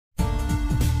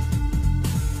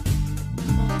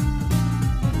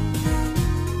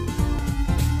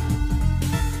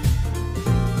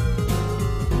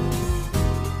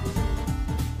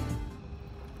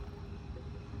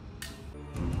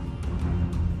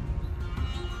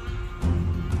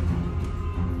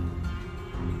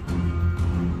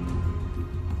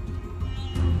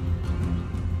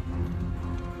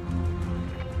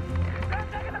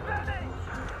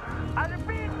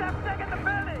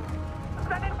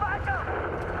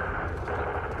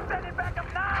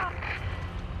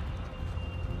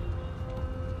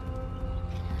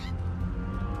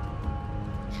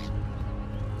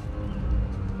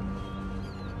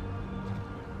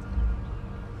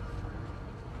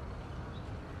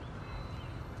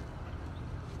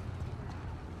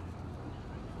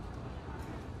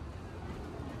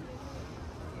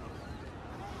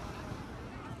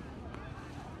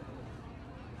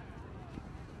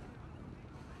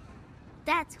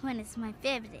That's when it's my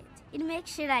favorite. It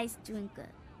makes sure it's doing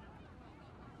good.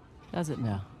 Does it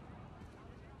now?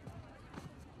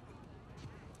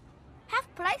 Half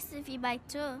price if you buy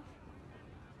two.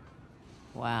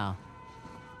 Wow.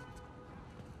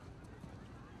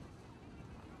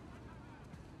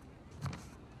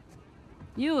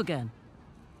 You again?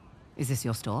 Is this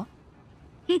your store?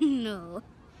 No,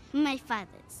 my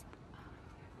father's.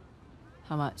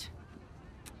 How much?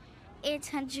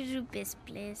 800 rupees,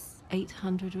 please.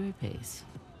 800 rupees.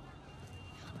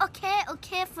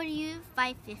 Okay, for you,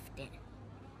 550.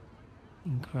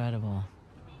 Incredible.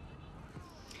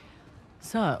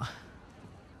 So,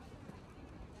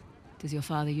 does your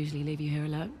father usually leave you here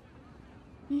alone?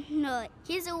 No,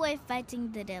 he's away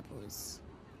fighting the rebels.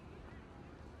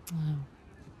 Oh.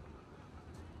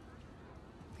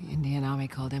 The Indian army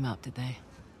called him up, did they?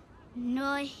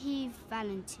 No, he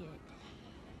volunteered.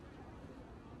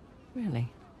 Really?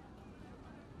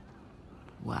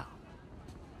 Well,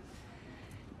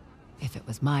 if it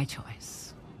was my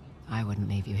choice, I wouldn't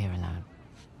leave you here alone.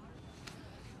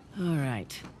 All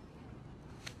right.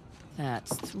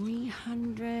 That's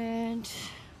 300.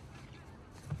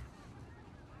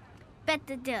 Bet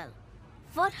the deal.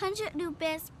 400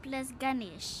 rupees plus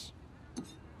Ganesh.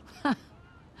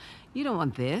 You don't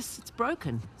want this. It's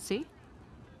broken. See?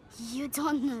 You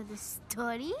don't know the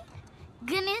story?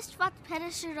 Ganesh fought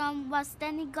Parashuram while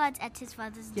standing guard at his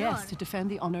father's door. Yes, to defend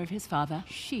the honor of his father,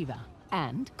 Shiva,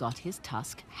 and got his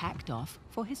tusk hacked off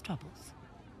for his troubles.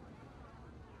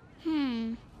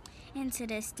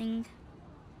 Interesting.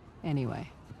 Anyway,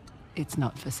 it's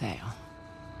not for sale.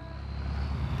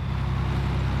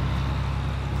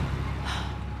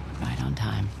 Right on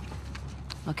time.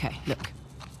 Okay, look.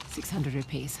 600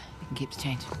 rupees. You can keep the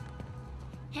change.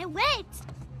 Hey, wait!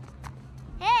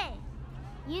 Hey!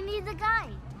 You need the guy.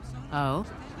 Oh?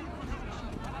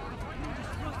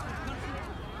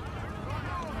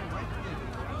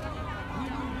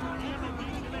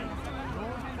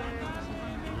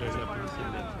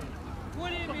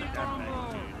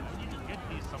 Get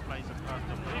these supplies across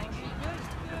the bridge.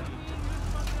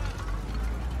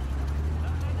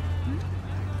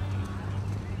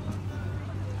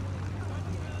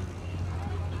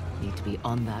 Need to be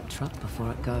on that truck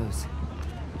before it goes.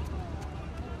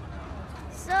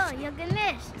 So, you're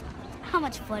Ganesh. How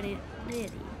much for it,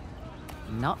 really?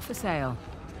 Not for sale.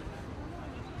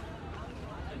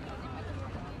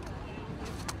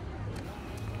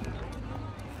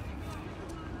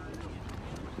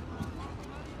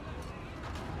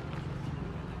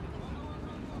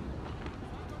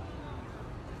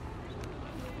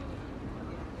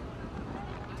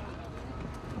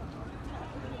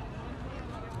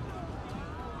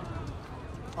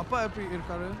 அப்பா எப்படி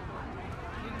இருக்காரு?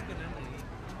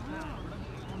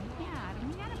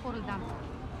 அருமையான பொருள் தான்.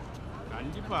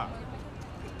 கண்டிப்பா.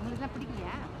 உங்களுக்கு தான்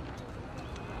பிடிக்கலையா?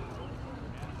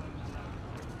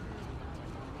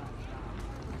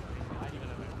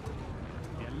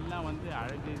 எல்லாம் வந்து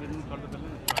அழகுன்னு சொல்றதுல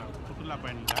சுற்றுலா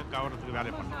பயணிகளுக்காக கவர்றதுக்கு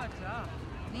வேலை பண்ணுறோம்.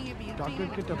 நீங்க இப்படி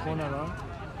டாக்டர் கிட்ட போனாரா?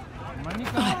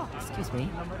 Excuse me.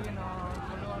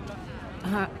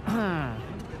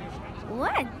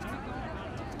 What?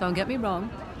 Don't get me wrong.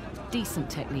 Decent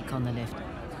technique on the lift.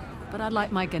 But I'd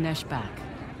like my Ganesh back.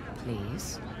 Please.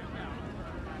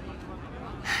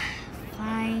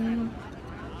 Fine.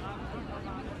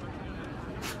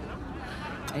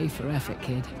 A for effort,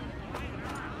 kid.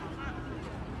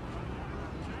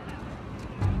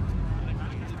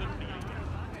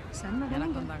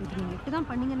 சன்னதம் இது நீங்க எப்படி தான்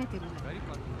பண்ணீங்கன்னே தெரியல.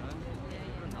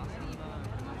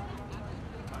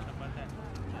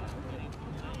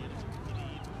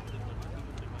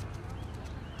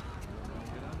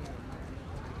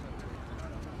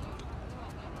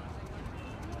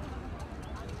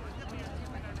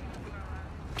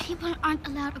 People aren't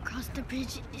allowed across the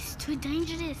bridge. It's too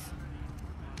dangerous.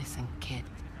 Listen, kid.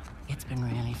 It's been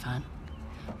really fun.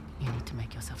 You need to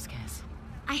make yourself scarce.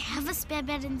 I have a spare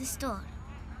bed in the store.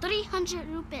 300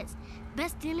 rupees.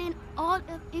 Best deal in all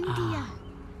of India.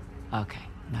 Okay,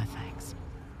 no thanks.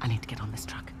 I need to get on this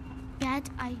truck. Bad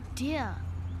idea.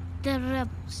 The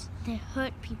rebels, they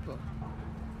hurt people.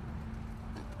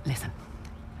 Listen.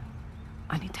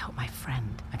 I need to help my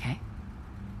friend, okay?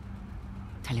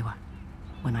 Tell you what.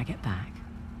 When I get back,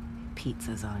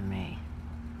 pizza's on me.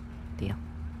 Deal?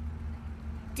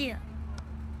 Deal.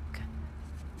 Okay.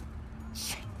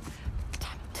 Shit.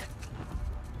 Damn it.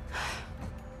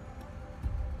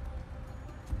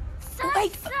 Sir,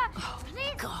 wait! sir, Oh,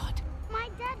 please. God. My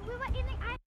dad, we were in the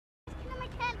island. I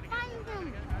can't find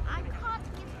him. I can't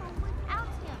get home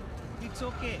without him. It's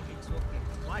okay. It's okay.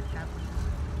 What happened?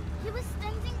 He was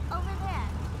standing over there.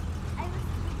 I was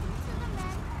speaking to the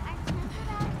man. I turned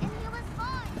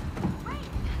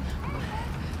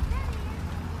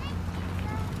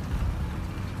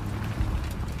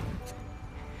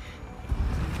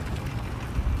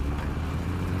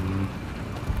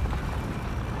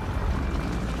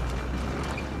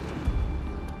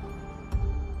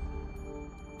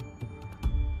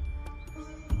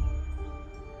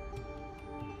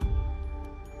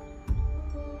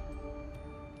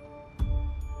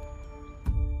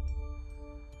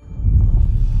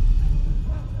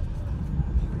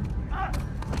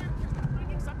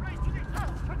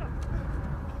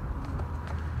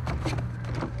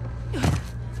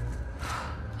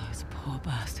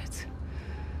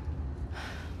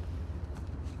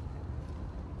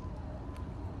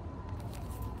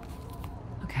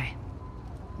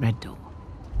Red door.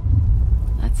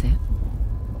 That's it.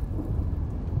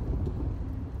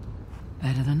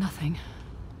 Better than nothing.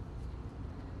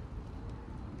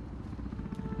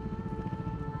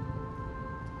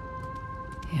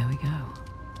 Here we go.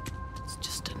 It's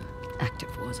just an active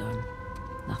war zone.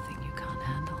 Nothing you can't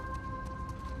handle.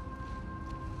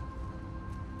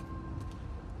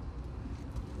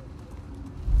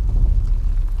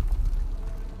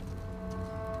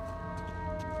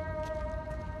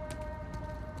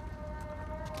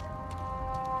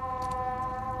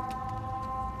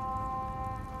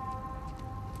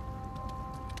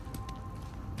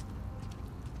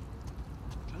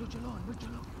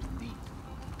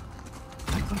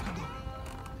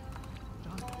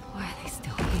 Why are they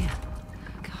still here?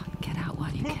 God, get out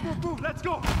while you can. Move, let's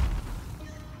go!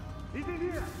 He's in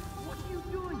here! What are you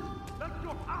doing? Let's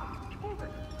go out! Move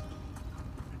it!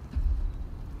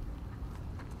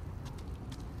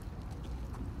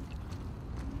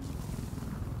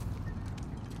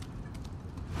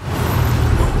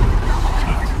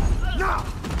 Now!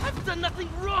 I've done nothing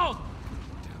wrong!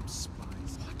 Damn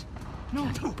spies. What? No,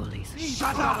 Bloody bullies.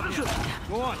 shut up!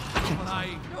 Go on!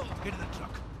 Get in the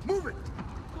truck. Move it!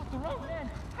 The wrong man.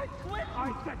 I quit.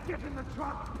 I said get in the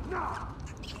truck! Now!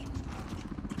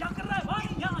 क्या कर रहा है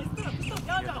भाई? यहाँ इस तरफ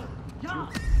क्या जाओ? यहाँ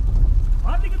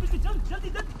आगे के पीछे चल जल्दी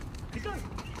चल निकल.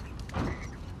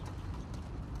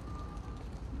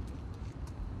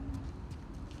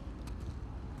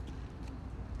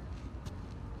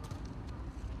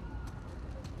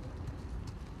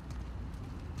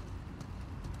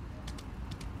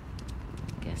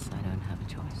 Guess I don't have a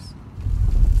choice.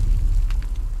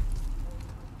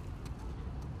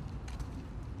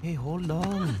 Hey, hold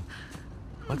on.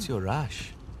 What's your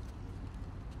rush?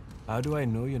 How do I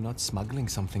know you're not smuggling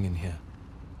something in here?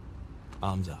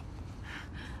 Arms up.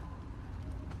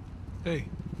 Hey,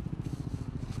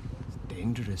 It's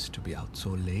dangerous to be out so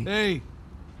late. hey!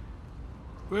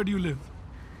 Where do you live?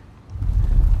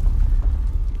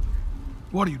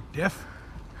 What are you, deaf?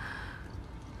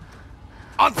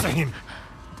 Answer him!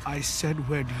 I said,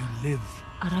 where do you live?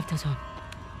 Aravdazon.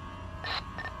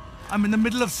 I'm in the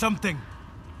middle of something.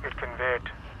 It can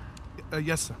wait.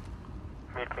 Yes, sir.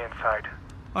 Meet me inside.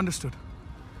 Understood.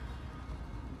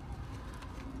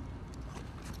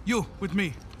 You, with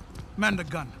me. Man the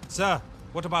gun. Sir,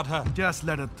 what about her? Just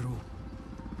let her through.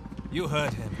 You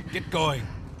heard him. Get going.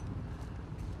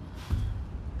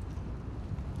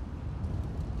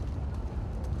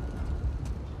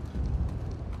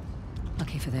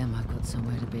 Lucky for them, I've got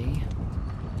somewhere to be.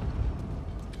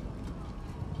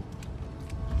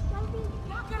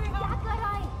 क्या कर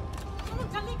रहा है? चलो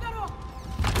जल्दी करो.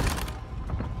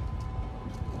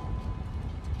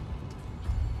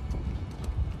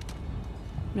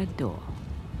 Red door.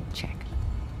 Check.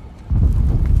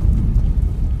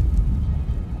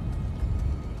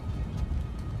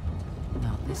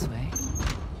 Not this way.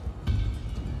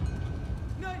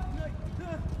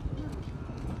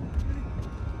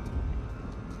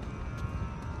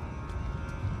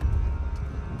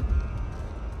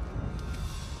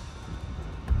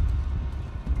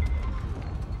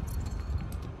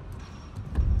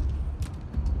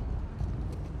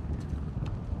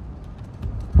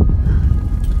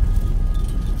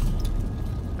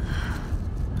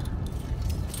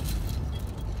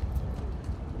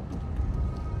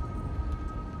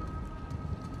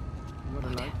 Got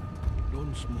a light?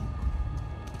 Don't smoke.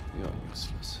 You're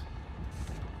useless.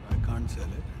 I can't sell it.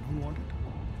 I don't want it.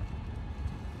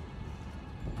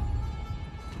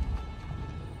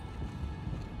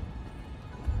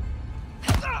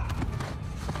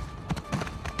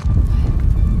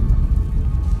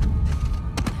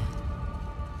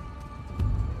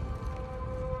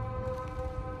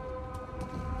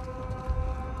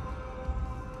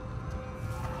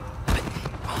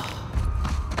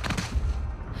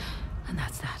 And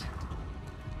that's that.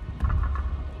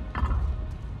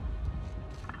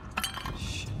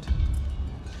 Shit.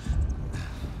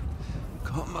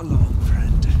 Come along,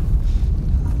 friend.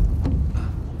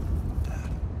 That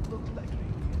looks like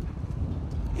rain.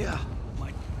 Yeah.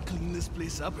 Might clean this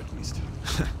place up at least.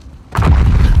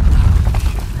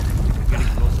 Getting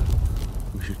closer.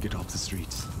 We should get off the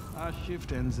streets. Our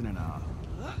shift ends in an hour.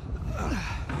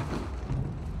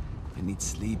 I need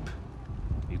sleep.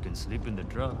 You can sleep in the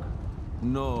truck.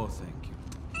 No, thank you.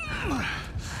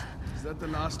 Is that the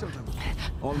last of them?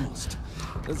 Almost.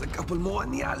 There's a couple more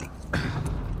in the alley.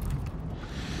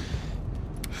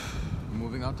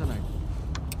 Moving out tonight.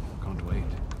 Can't wait.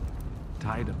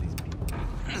 Tired of these people.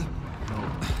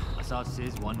 No, Assad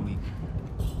says 1 week.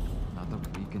 Another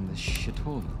week in this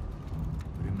shithole.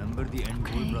 Remember the end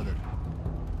goal, Okay. brother.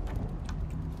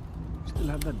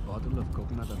 still have that bottle of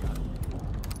coconut at home.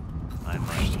 I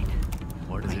might.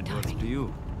 What is it worth to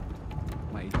you?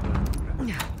 My eternal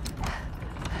gratitude.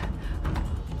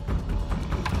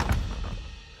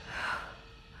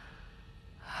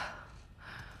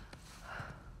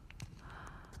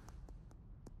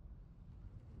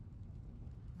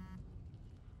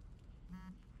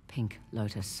 Pink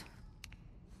lotus.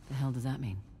 The hell does that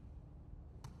mean?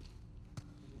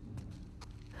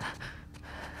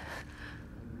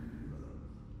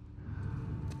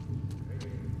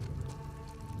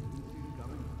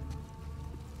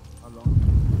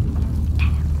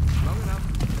 Long enough.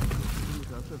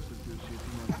 With us have secured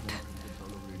shaping on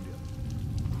all over India.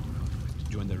 To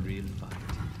join the real fight.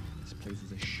 This place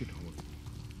is a shithole.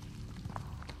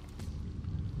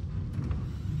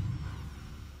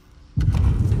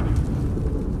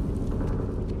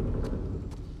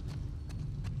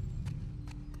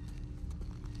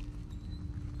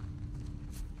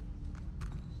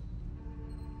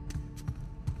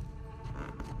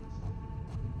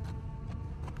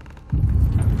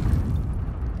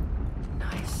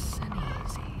 Nice and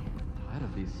easy. Tired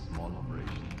of these small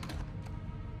operations.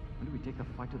 When do we take the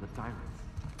fight to the tyrants?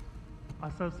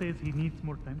 Asaf says he needs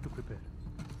more time to prepare.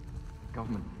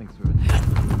 Government thinks we're in.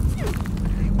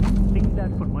 They won't think that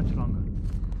for much longer.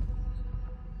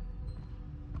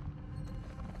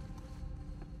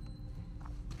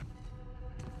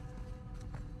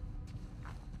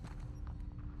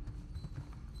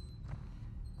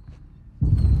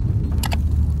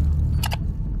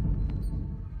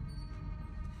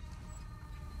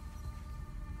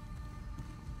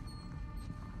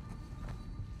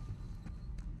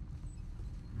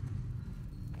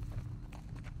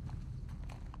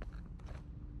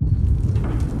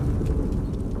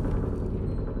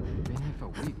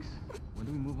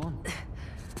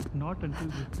 Not until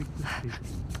we pick this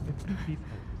place. Every piece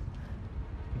helps.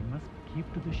 We must keep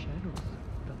to the shadows.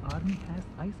 The army has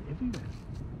eyes everywhere.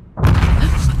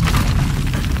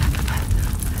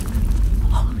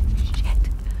 Holy shit.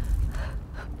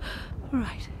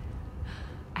 Right.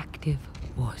 Active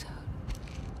war zone.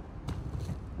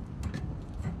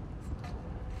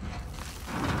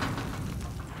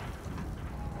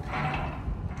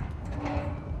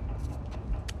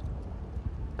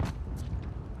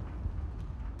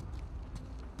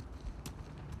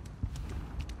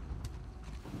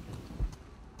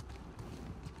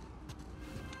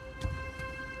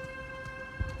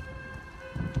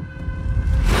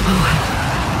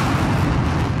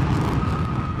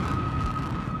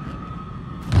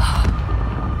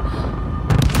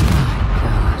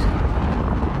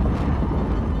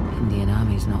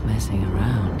 Not messing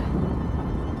around.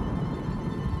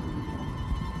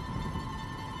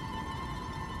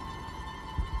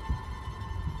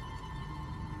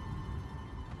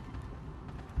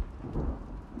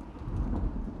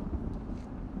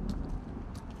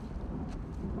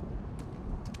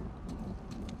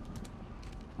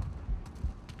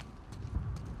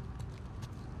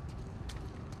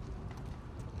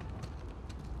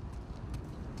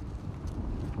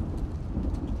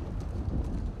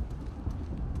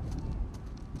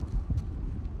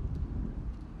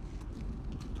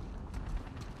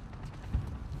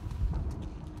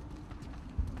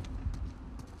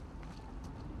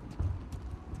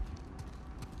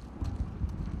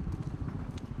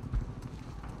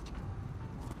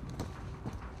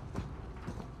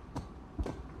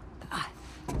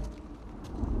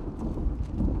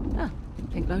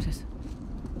 Pink lotus.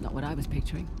 Not what I was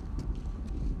picturing.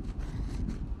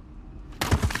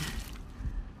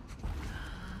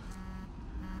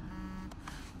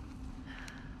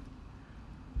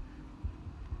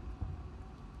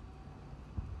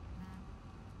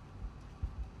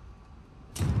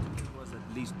 There was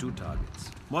at least 2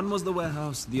 targets. One was the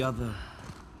warehouse, the other...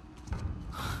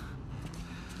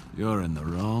 You're in the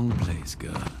wrong place,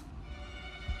 girl.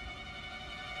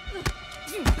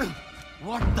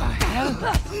 What the hell?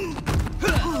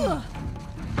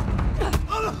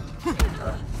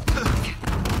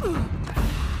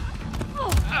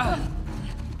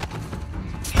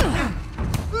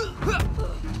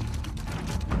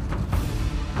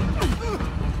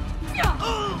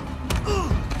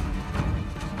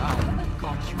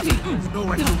 There's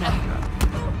nowhere to run.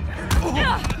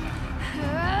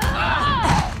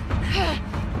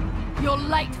 You're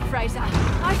late, Frazer.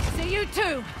 I see you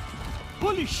too.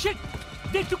 Holy shit!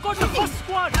 They took out the first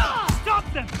squad!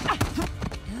 Stop them!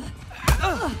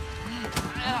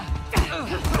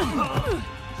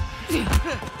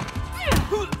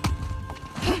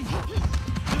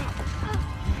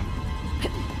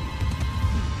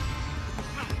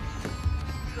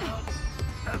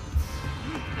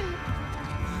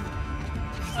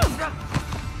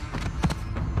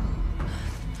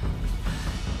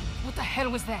 hell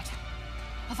was that?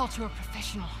 I thought you were a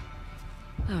professional.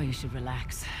 Oh, you should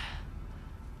relax.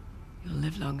 You'll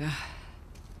live longer.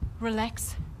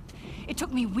 Relax. It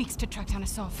took me weeks to track down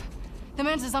Asov. The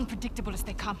man's as unpredictable as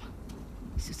they come.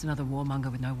 He's just another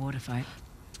warmonger with no war to fight.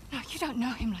 No, you don't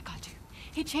know him like I do.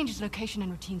 He changes location and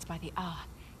routines by the hour.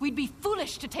 We'd be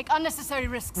foolish to take unnecessary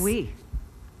risks.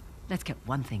 Let's get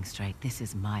one thing straight. This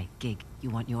is my gig.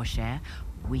 You want your share?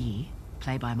 We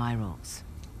play by my rules.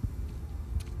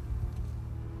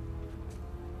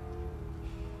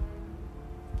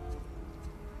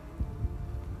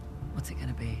 What's it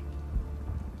gonna be?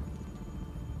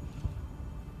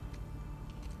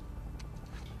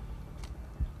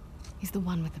 He's the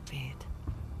one with the beard.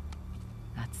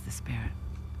 That's the spirit.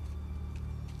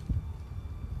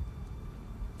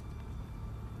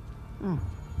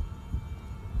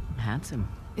 Handsome.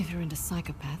 If you're into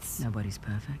psychopaths. Nobody's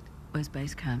perfect. Where's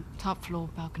base camp? Top floor,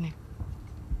 balcony.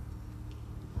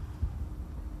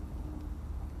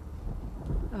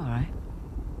 All right.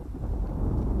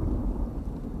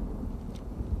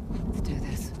 Let's do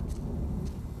this.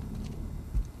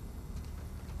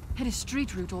 Had a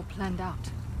street route all planned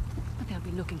out. But they'll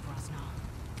be looking for us now.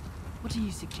 What do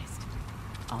you suggest?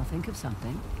 I'll think of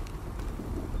something.